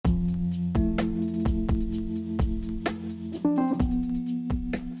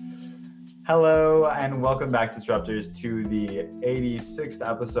Hello and welcome back, Disruptors, to the 86th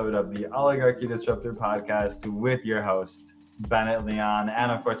episode of the Oligarchy Disruptor podcast with your host, Bennett Leon.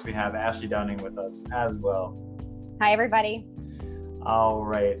 And of course, we have Ashley Downing with us as well. Hi, everybody. All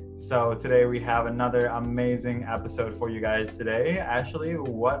right. So today we have another amazing episode for you guys today. Ashley,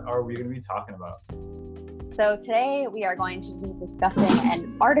 what are we going to be talking about? So today we are going to be discussing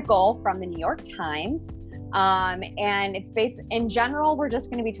an article from the New York Times. And it's based in general, we're just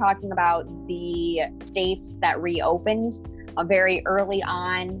going to be talking about the states that reopened very early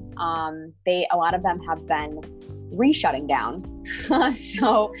on. A lot of them have been re-shutting down.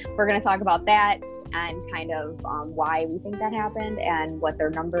 So we're going to talk about that and kind of why we think that happened and what their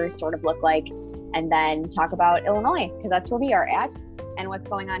numbers sort of look like. And then talk about Illinois, because that's where we are at and what's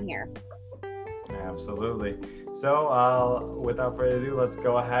going on here. Absolutely. So without further ado, let's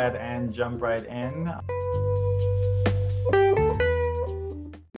go ahead and jump right in.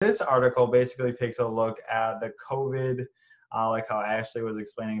 This article basically takes a look at the COVID, like how Ashley was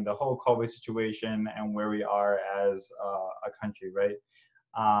explaining the whole COVID situation and where we are as a country, right?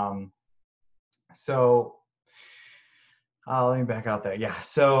 Let me back out there. Yeah,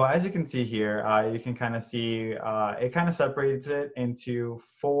 so as you can see here, you can kind of see it kind of separates it into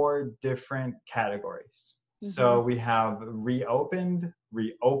 4 different categories. Mm-hmm. So we have reopened,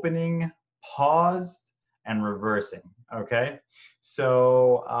 reopening, paused, and reversing. Okay,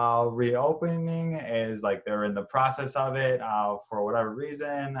 so reopening is like they're in the process of it for whatever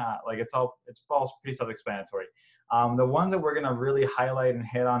reason. Like it's all pretty self-explanatory. The ones that we're gonna really highlight and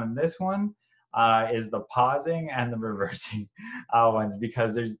hit on in this one is the pausing and the reversing ones,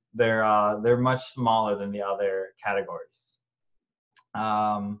 because they're much smaller than the other categories.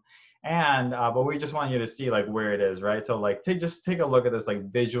 But we just want you to see like where it is, right? So like just take a look at this like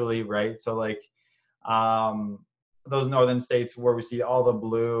visually, right? So like those northern states where we see all the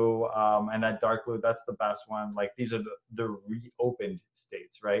blue and that dark blue, that's the best one. Like these are the reopened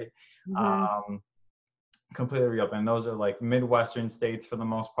states, right? Mm-hmm. Completely reopened. Those are like Midwestern states for the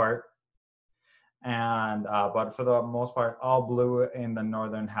most part. And but for the most part, all blue in the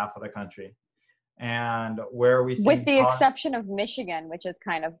northern half of the country. And where we see, with the exception of Michigan, which is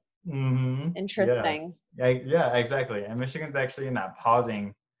kind of interesting. Yeah, exactly. And Michigan's actually in that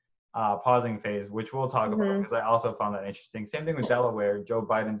pausing phase, which we'll talk about, because I also found that interesting. Same thing with Delaware, Joe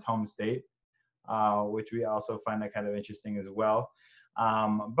Biden's home state, which we also find that kind of interesting as well.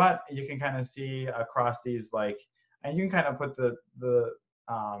 But you can kind of see across these, like, and you can kind of put the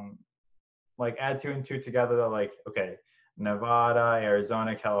like add 2 and 2 together, like, okay, Nevada,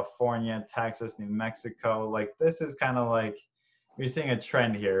 Arizona, California, Texas, New Mexico. Like this is kind of like, you're seeing a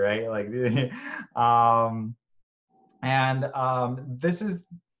trend here, right? Like, this is,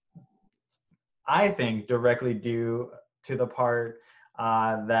 I think, directly due to the part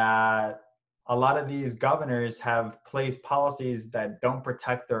that a lot of these governors have placed policies that don't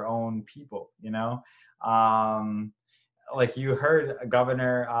protect their own people, you know? Like you heard the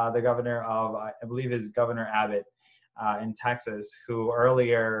governor of, I believe is Governor Abbott in Texas, who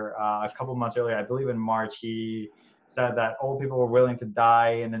earlier, a couple months earlier, I believe in March, he said that old people were willing to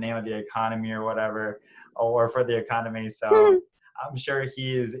die in the name of the economy or whatever, or for the economy. So I'm sure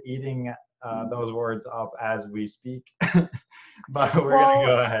he is eating those words up as we speak. But we're gonna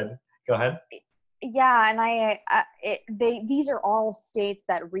go ahead. Go ahead. Yeah, and these are all states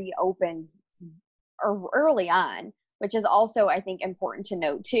that reopened early on, which is also, I think, important to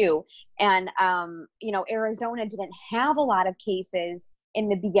note too. And Arizona didn't have a lot of cases in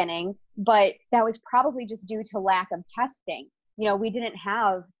the beginning, but that was probably just due to lack of testing. We didn't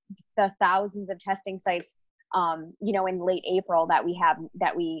have the thousands of testing sites in late April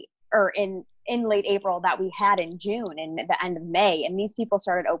in late April that we had in June and the end of May, and these people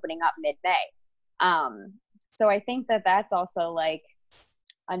started opening up mid-May. So I think that's also like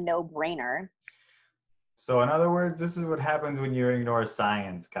a no-brainer. So in other words, this is what happens when you ignore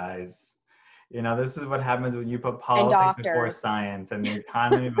science, guys. This is what happens when you put politics before science and the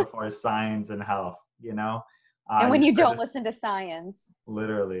economy before science and health, and when you don't listen to science.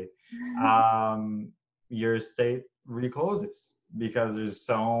 Literally. Your state recloses because there's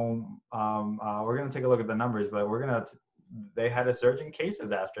so, we're going to take a look at the numbers, but they had a surge in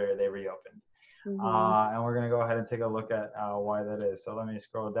cases after they reopened. Mm-hmm. And we're going to go ahead and take a look at why that is. So let me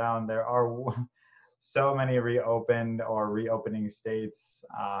scroll down. There are so many reopened or reopening states.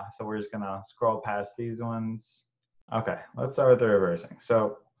 So we're just going to scroll past these ones. Okay, let's start with the reversing.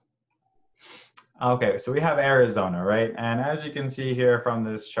 So we have Arizona, right? And as you can see here from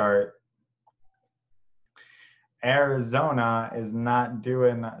this chart, Arizona is not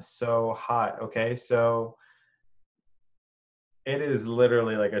doing so hot, okay? So it is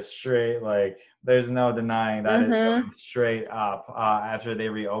literally like a straight, like there's no denying that it's Mm-hmm. going straight up after they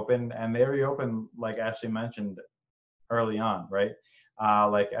reopened, and they reopened like Ashley mentioned early on, right?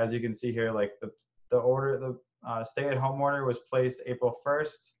 Like as you can see here, like the stay-at-home order was placed April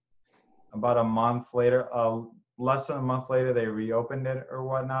 1st. About a month later, less than a month later, they reopened it or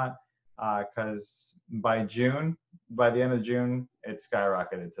whatnot. Because by the end of June, it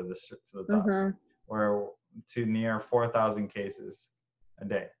skyrocketed to the top, Mm-hmm. where to near 4,000 cases a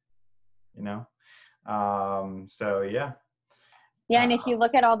day. You know, so yeah. Yeah, Uh, and if you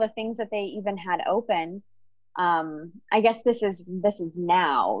look at all the things that they even had open, I guess this is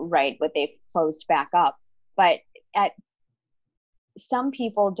now, right, what they've closed back up. But at some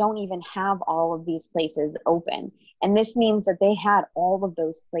people don't even have all of these places open. And this means that they had all of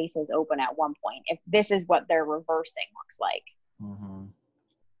those places open at one point, if this is what their reversing looks like. mhm.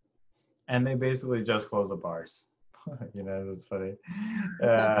 And they basically just closed the bars. You know, that's funny.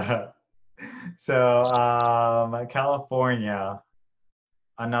 Uh, so California,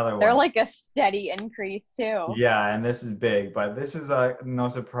 another They're one. like a steady increase too. Yeah, and this is big, but this is no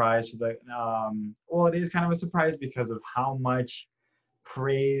surprise. Well, it is kind of a surprise because of how much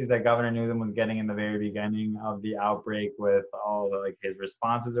praise that Governor Newsom was getting in the very beginning of the outbreak with all the, like his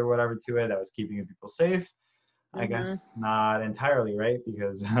responses or whatever to it that was keeping people safe. I Mm-hmm. guess not entirely, right?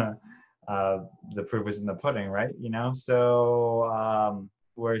 Because uh, the proof is in the pudding, right? You know, so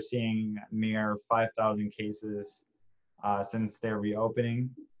we're seeing near 5,000 cases since their reopening.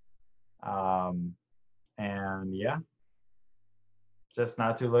 Um, and yeah, just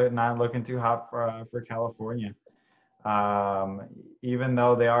not looking too hot for California. Um, Even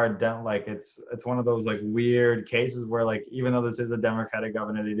though they are like it's one of those like weird cases where like even though this is a Democratic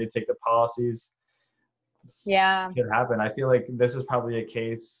governor, they did take the policies. Yeah, Could happen. I feel like this is probably a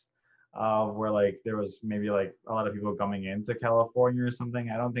case where like there was maybe like a lot of people coming into California or something.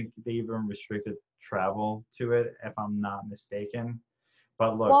 I don't think they even restricted travel to it, if I'm not mistaken.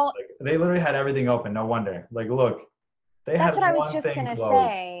 But look, well, like they literally had everything open. No wonder. Like, look, they that's had what I was one just thing gonna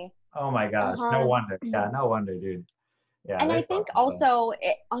closed. say. Oh my gosh, no Uh-huh. wonder. Yeah, no wonder, dude. Yeah, And they I think fucked themselves. also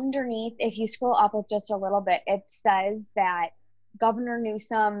underneath, if you scroll up just a little bit, it says that Governor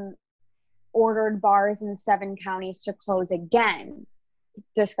Newsom ordered bars in 7 counties to close again,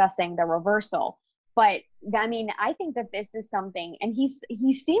 discussing the reversal. But I mean, I think that this is something, and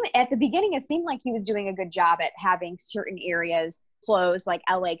he seemed at the beginning, it seemed like he was doing a good job at having certain areas closed, like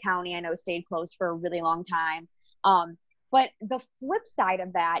LA County, I know stayed closed for a really long time. Um, but the flip side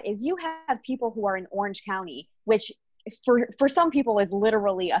of that is you have people who are in Orange County, which for some people is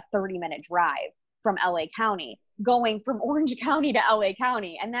literally a 30-minute drive from LA County, going from Orange County to LA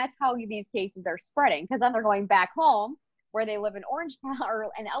County. And that's how these cases are spreading, because then they're going back home where they live in Orange or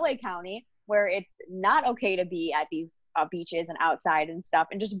in LA County, where it's not okay to be at these beaches and outside and stuff,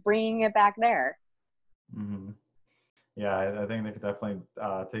 and just bringing it back there. Hmm. Yeah, I think they could definitely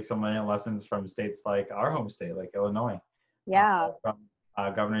take some lessons from states like our home state, like Illinois, uh, Yeah. from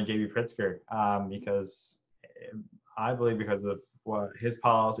Governor J.B. Pritzker, because I believe because of what his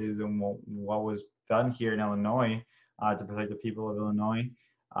policies and what was done here in Illinois to protect the people of Illinois,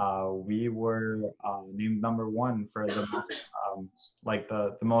 we were named number one for the most, like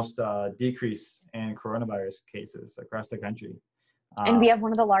the most decrease in coronavirus cases across the country. And Uh, we have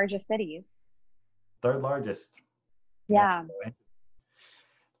one of the largest cities. Third largest. Yeah.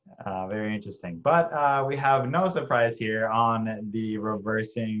 Yeah. Very interesting. But we have no surprise here on the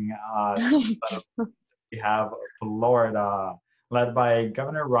reversing. We have Florida, led by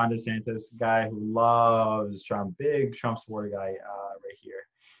Governor Ron DeSantis, guy who loves Trump, big Trump supporter guy right here.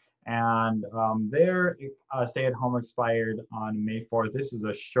 And their stay-at-home expired on May 4th. This is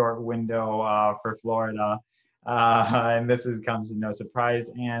a short window for Florida, and comes as no surprise.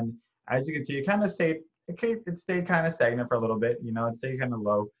 And as you can see, it stayed kind of stagnant for a little bit. You know, it stayed kind of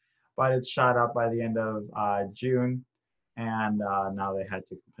low, but it shot up by the end of June, and now they had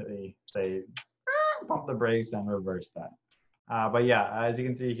to completely say pump the brakes and reverse that. But yeah, as you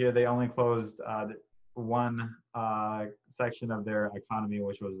can see here, they only closed one section of their economy,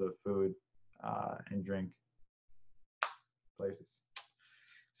 which was the food and drink places.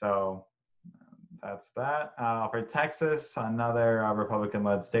 So that's that. For Texas, another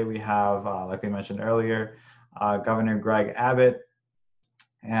Republican-led state, we have, like we mentioned earlier, Governor Greg Abbott,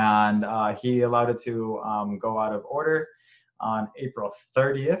 and he allowed it to go out of order on April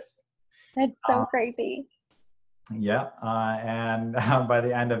 30th. That's so crazy. Yeah, and by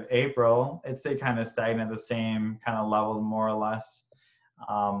the end of April, it stayed kind of stagnant, the same kind of levels, more or less,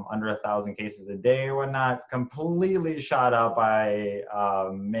 under 1,000 cases a day or whatnot. Completely shot up by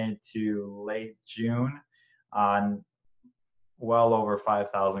mid to late June. well over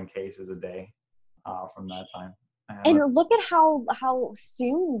 5,000 cases a day from that time. And look at how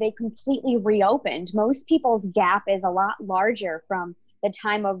soon they completely reopened. Most people's gap is a lot larger from the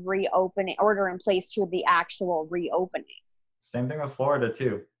time of reopening, order in place, to the actual reopening. Same thing with Florida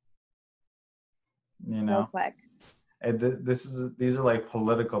too. You know, quick. These are like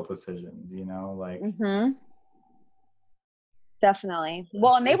political decisions, you know, like. Definitely.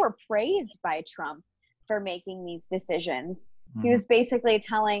 Well, and they were praised by Trump for making these decisions. He was basically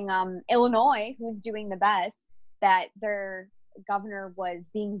telling Illinois, who's doing the best, that their governor was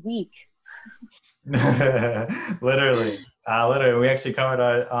being weak. Literally, we actually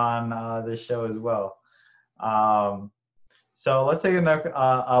covered it on this show as well. So let's take a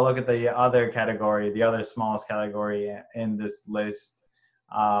look at the other category, the other smallest category in this list,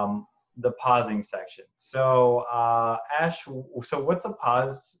 the pausing section. So Ash, so what's a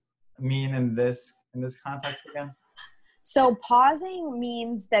pause mean in this context again? So pausing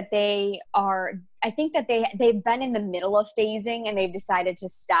means that I think that they've been in the middle of phasing and they've decided to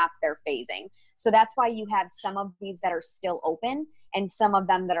stop their phasing. So that's why you have some of these that are still open and some of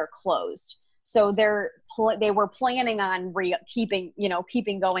them that are closed. So they were planning on keeping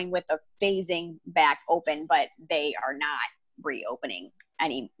going with the phasing back open, but they are not reopening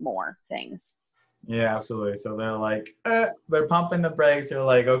any more things. Yeah, absolutely. So they're like, they're pumping the brakes. They're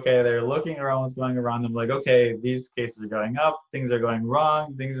like, okay, they're looking around what's going around them. Like, okay, these cases are going up. Things are going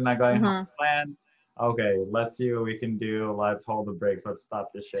wrong. Things are not going on plan. Okay, let's see what we can do. Let's hold the brakes. Let's stop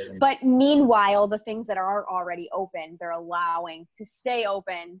this shit. But meanwhile, the things that are already open, they're allowing to stay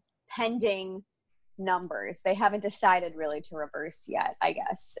open pending numbers. They haven't decided really to reverse yet, I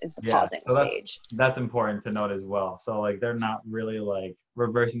guess, is the pausing stage. That's important to note as well. So like they're not really like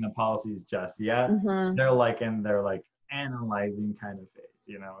reversing the policies just yet. They're like in their like analyzing kind of phase,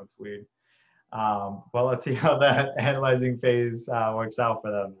 you know. It's weird. Well, let's see how that analyzing phase works out for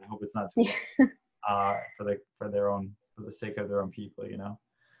them. I hope it's not too for the sake of their own people, you know.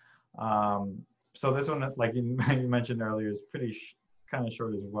 So this one, like you mentioned earlier, is pretty kind of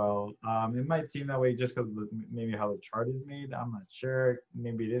short as well. It might seem that way just because maybe how the chart is made. I'm not sure.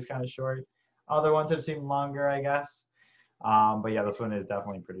 Maybe it is kind of short. Other ones have seemed longer, I guess. But yeah, this one is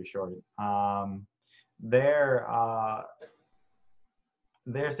definitely pretty short. Their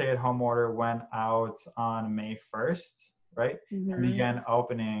stay-at-home order went out on May 1st, right? And began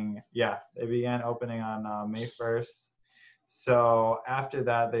opening. Yeah, they began opening on May 1st. So after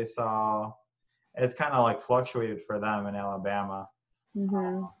that, they saw it's kind of like fluctuated for them in Alabama.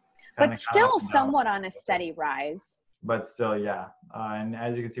 But still somewhat on a steady rise. But still, yeah. And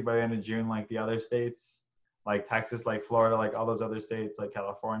as you can see, by the end of June, like the other states, like Texas, like Florida, like all those other states, like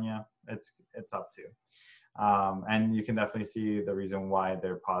California, it's up too. And you can definitely see the reason why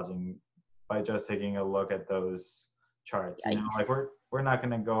they're pausing by just taking a look at those charts. You know, like we're not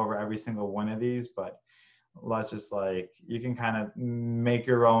going to go over every single one of these, but let's just like, you can kind of make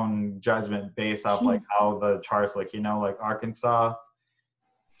your own judgment based off like how the charts look, you know, like Arkansas,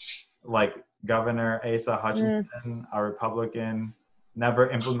 like Governor Asa Hutchinson, a Republican,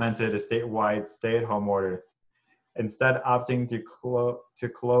 never implemented a statewide stay-at-home order, instead opting to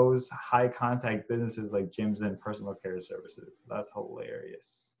close high-contact businesses like gyms and personal care services. That's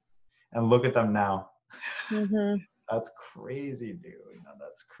hilarious. And look at them now. That's crazy, dude. You know,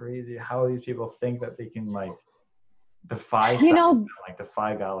 that's crazy how these people think that they can like defy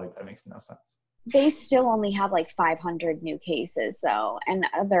defy God. Like that makes no sense. They still only had like 500 new cases though, and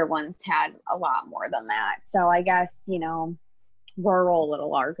other ones had a lot more than that. So I guess, you know, rural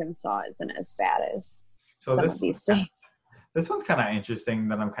little Arkansas isn't as bad as some of these states. This one's kind of interesting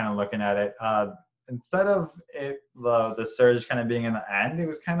that I'm kind of looking at it. Instead of the surge kind of being in the end, it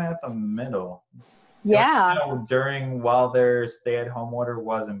was kind of at the middle. Yeah. You know, while their stay-at-home order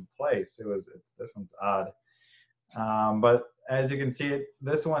was in place, this one's odd. But as you can see,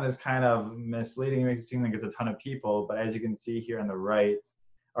 this one is kind of misleading. It makes it seem like it's a ton of people, but as you can see here on the right,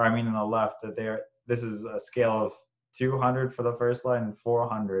 on the left, that this is a scale of 200 for the first line and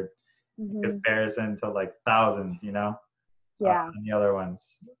 400 in comparison to like thousands, you know? Yeah. And the other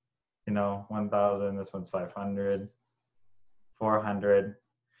ones, you know, 1,000, this one's 500, 400.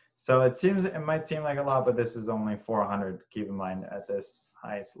 So it might seem like a lot, but this is only 400, keep in mind, at this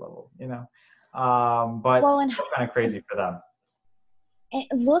highest level, you know? But it's kind of crazy for them. And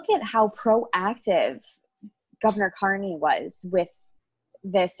look at how proactive Governor Carney was with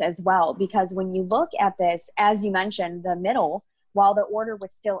this as well, because when you look at this, as you mentioned, the middle, while the order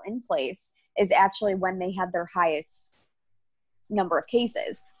was still in place, is actually when they had their highest number of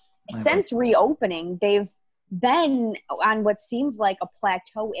cases. Since reopening, they've been on what seems like a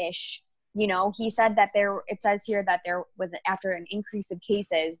plateau-ish You know, he said that it says here that there was, after an increase of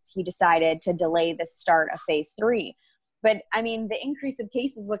cases, he decided to delay the start of phase 3. But I mean, the increase of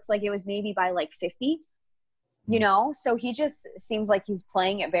cases looks like it was maybe by like 50, you know? So he just seems like he's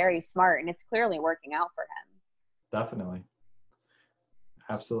playing it very smart, and it's clearly working out for him. Definitely.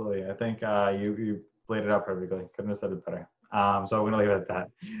 Absolutely. I think you laid it out perfectly. Couldn't have said it better. So I'm going to leave it at that.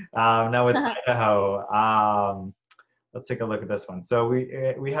 Now with Idaho, let's take a look at this one. So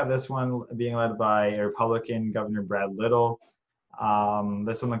we have this one being led by a Republican Governor Brad Little.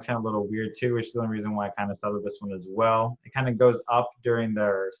 This one looks kind of a little weird too, which is the only reason why I kind of started this one as well. It kind of goes up during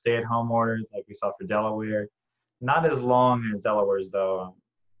their stay-at-home orders, like we saw for Delaware. Not as long as Delaware's though.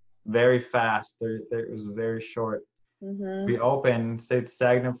 Very fast. It was very short. We opened, stayed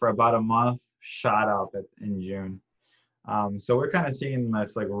stagnant for about a month, shot up in June. So we're kind of seeing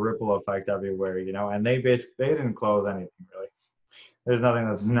this like ripple effect everywhere, you know, and they didn't close anything really. There's nothing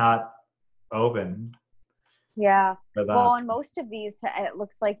that's not open. Yeah. Well, and most of these, it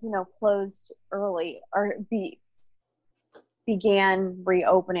looks like, you know, closed early or began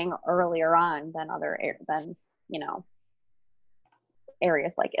reopening earlier on than, you know,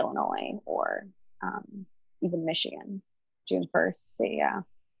 areas like Illinois or even Michigan, June 1st. So yeah.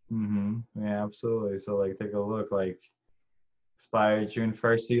 Yeah, absolutely. So like, take a look, like expired June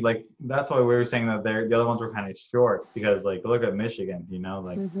 1st. See, like that's why we were saying that the other ones were kind of short, because like look at Michigan, you know,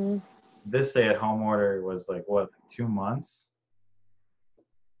 like this stay-at-home order was like what, 2 months?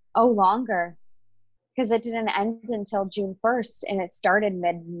 Oh, longer, because it didn't end until June 1st and it started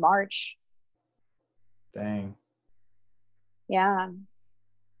mid-March. Dang. Yeah.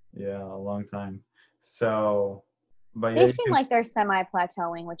 Yeah, a long time. So, but they seem like they're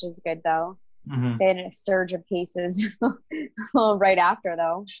semi-plateauing, which is good though. They had a surge of cases right after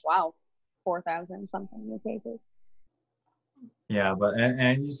though. Wow, 4,000 something new cases. Yeah, but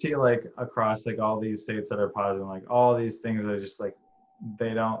and you see like across like all these states that are pausing, like all these things are just like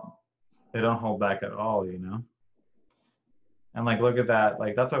they don't hold back at all, you know. And like look at that,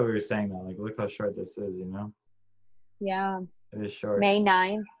 like that's why we were saying that, like look how short this is, you know. Yeah, it is short. May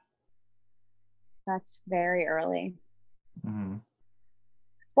 9th. That's very early.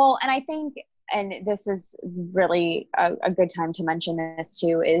 Well, and I think, and this is really a good time to mention this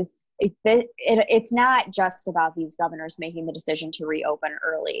too, is it's not just about these governors making the decision to reopen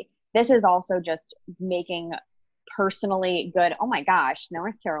early. This is also just making personally good. Oh my gosh,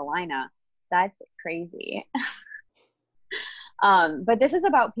 North Carolina, that's crazy. But this is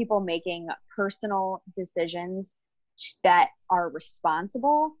about people making personal decisions that are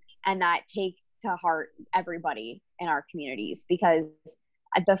responsible and that take to heart everybody in our communities, because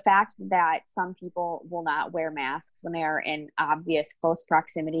the fact that some people will not wear masks when they are in obvious close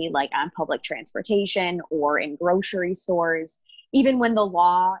proximity, like on public transportation or in grocery stores, even when the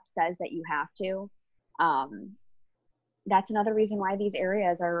law says that you have to, that's another reason why these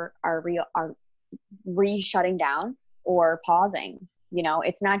areas are re-shutting down or pausing. You know,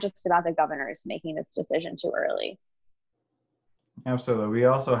 it's not just about the governors making this decision too early. Absolutely. We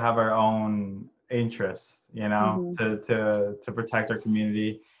also have our own interests, you know, to protect our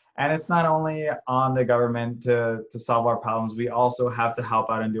community. And it's not only on the government to solve our problems. We also have to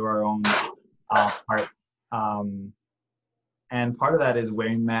help out and do our own part. And part of that is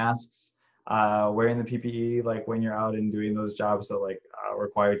wearing masks, wearing the PPE, like when you're out and doing those jobs that like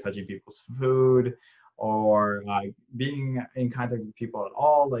require touching people's food, or being in contact with people at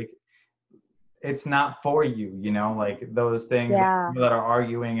all. Like, it's not for you, you know, like those things that are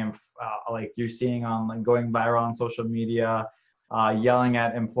arguing and like you're seeing on like going viral on social media, yelling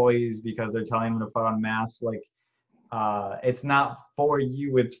at employees because they're telling them to put on masks. Like, it's not for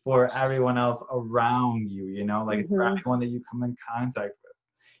you, it's for everyone else around you, you know, like for everyone that you come in contact with,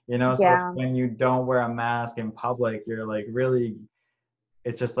 you know. So when you don't wear a mask in public, you're like really,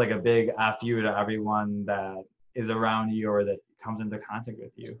 it's just like a big F you to everyone that is around you or that comes into contact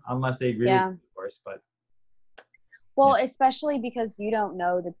with you, unless they agree with you, of course. But especially because you don't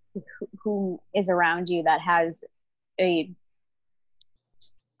know who is around you that has a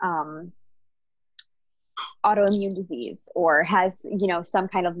autoimmune disease or has, you know, some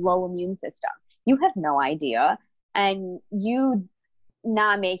kind of low immune system. You have no idea, and you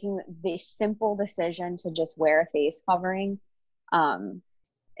not making the simple decision to just wear a face covering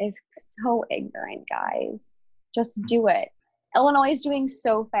is so ignorant, guys. Just do it. Illinois is doing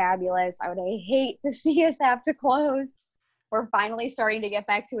so fabulous. I would hate to see us have to close. We're finally starting to get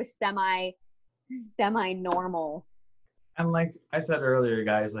back to a semi-normal. And like I said earlier,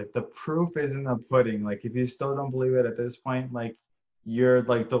 guys, like the proof is in the pudding. Like if you still don't believe it at this point, like you're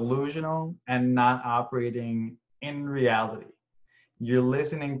like delusional and not operating in reality. you're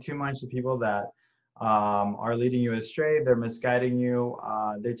listening too much to people that are leading you astray. They're misguiding you.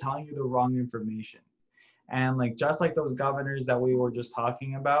 They're telling you the wrong information. And like just like those governors that we were just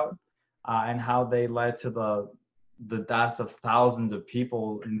talking about, and how they led to the deaths of thousands of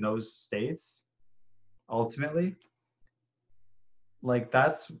people in those states, ultimately, like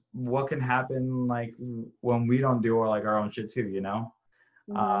that's what can happen like when we don't do like our own shit too, you know.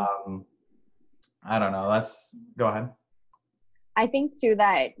 I don't know. Let's go ahead. I think too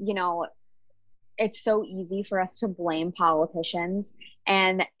that, you know, it's so easy for us to blame politicians,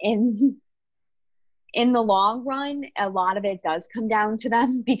 and in the long run, a lot of it does come down to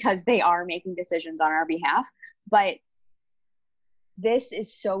them because they are making decisions on our behalf. But this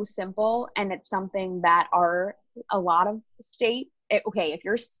is so simple, and it's something that a lot of okay, if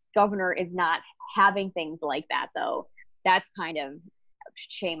your governor is not having things like that, though, that's kind of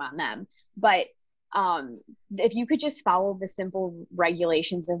shame on them. But if you could just follow the simple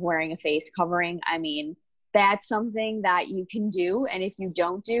regulations of wearing a face covering, I mean, that's something that you can do. And if you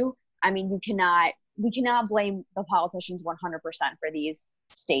don't do, I mean, we cannot blame the politicians 100% for these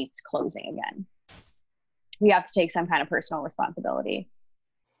states closing again. We have to take some kind of personal responsibility.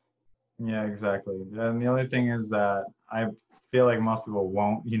 Yeah, exactly. And the only thing is that I feel like most people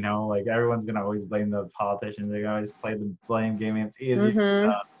won't, you know, like everyone's going to always blame the politicians. They're going to always play the blame game. It's easier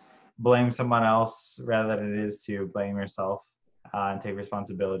to blame someone else rather than it is to blame yourself and take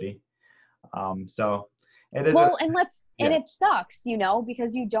responsibility. So it is. Well, and it sucks, you know,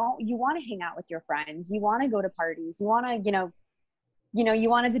 because you want to hang out with your friends. You want to go to parties. You want to, you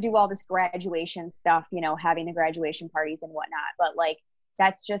wanted to do all this graduation stuff, you know, having the graduation parties and whatnot. But like,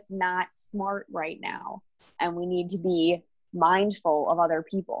 that's just not smart right now. And we need to be mindful of other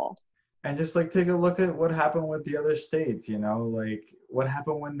people. And just like take a look at what happened with the other states, you know, like what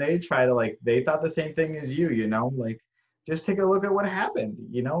happened when they try to like, they thought the same thing as you know, like just take a look at what happened,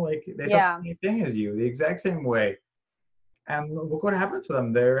 you know, like they thought the same thing as you, the exact same way. And look what happened to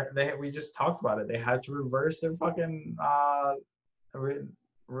them. We just talked about it. They had to reverse their fucking,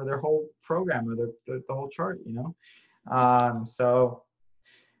 their whole program or the whole chart, you know? So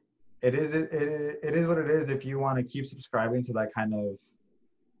it is what it is. If you want to keep subscribing to that kind of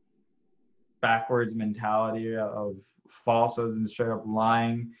backwards mentality of falsehoods and straight up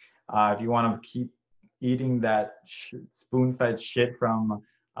lying, if you want to keep eating that spoon-fed shit from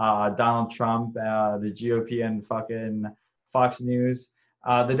Donald Trump, the GOP, and fucking Fox News,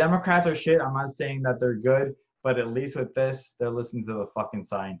 the Democrats are shit. I'm not saying that they're good, but at least with this, they're listening to the fucking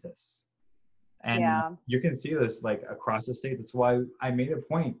scientists. And you can see this like across the state. That's why I made a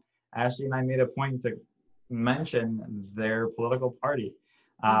point. Ashley and I made a point to mention their political party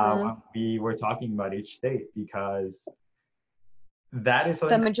when we were talking about each state, because that is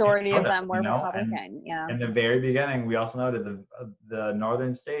the majority of them were Republican. In the very beginning, we also noted the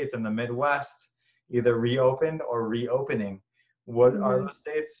northern states and the Midwest either reopened or reopening. What are those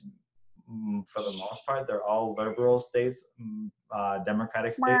states? For the most part, they're all liberal states,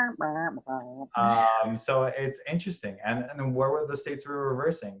 democratic states. So it's interesting. And where were the states we were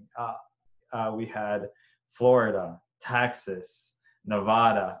reversing? We had Florida, Texas,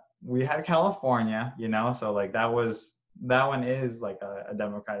 Nevada. We had California, you know, so like that one is like a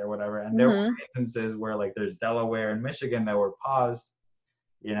Democrat or whatever. And there were instances where like there's Delaware and Michigan that were paused,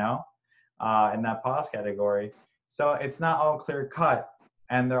 you know, in that pause category. So it's not all clear cut.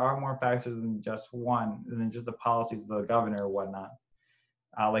 And there are more factors than just one, than just the policies of the governor or whatnot.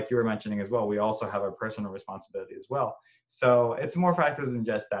 Like you were mentioning as well, we also have our personal responsibility as well. So it's more factors than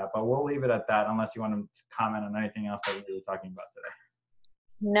just that, but we'll leave it at that unless you want to comment on anything else that we were talking about today.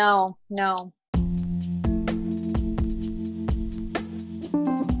 No.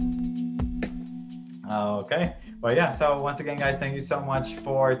 Okay. Well, yeah. So once again, guys, thank you so much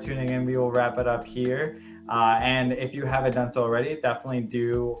for tuning in. We will wrap it up here. And if you haven't done so already, definitely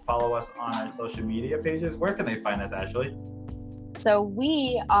do follow us on our social media pages. Where can they find us, Ashley? So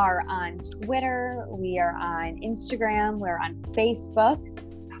we are on Twitter, we are on Instagram, we're on Facebook,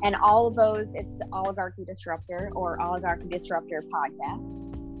 and all of those, it's Oligarchy Disruptor or Oligarchy Disruptor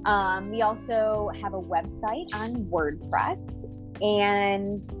Podcast. We also have a website on WordPress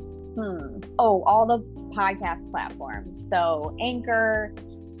and all the podcast platforms. So Anchor,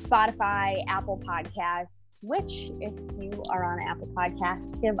 Spotify, Apple Podcasts, which if you are on Apple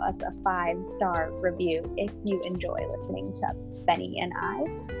Podcasts, give us a 5-star review if you enjoy listening to Benny and I.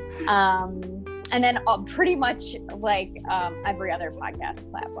 And then pretty much like every other podcast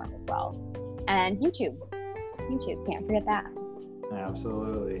platform as well. And YouTube, can't forget that.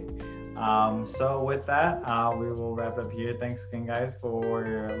 Absolutely. So with that, we will wrap up here. Thanks again, guys,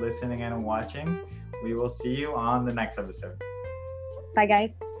 for listening and watching. We will see you on the next episode. Bye,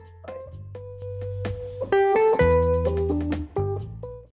 guys.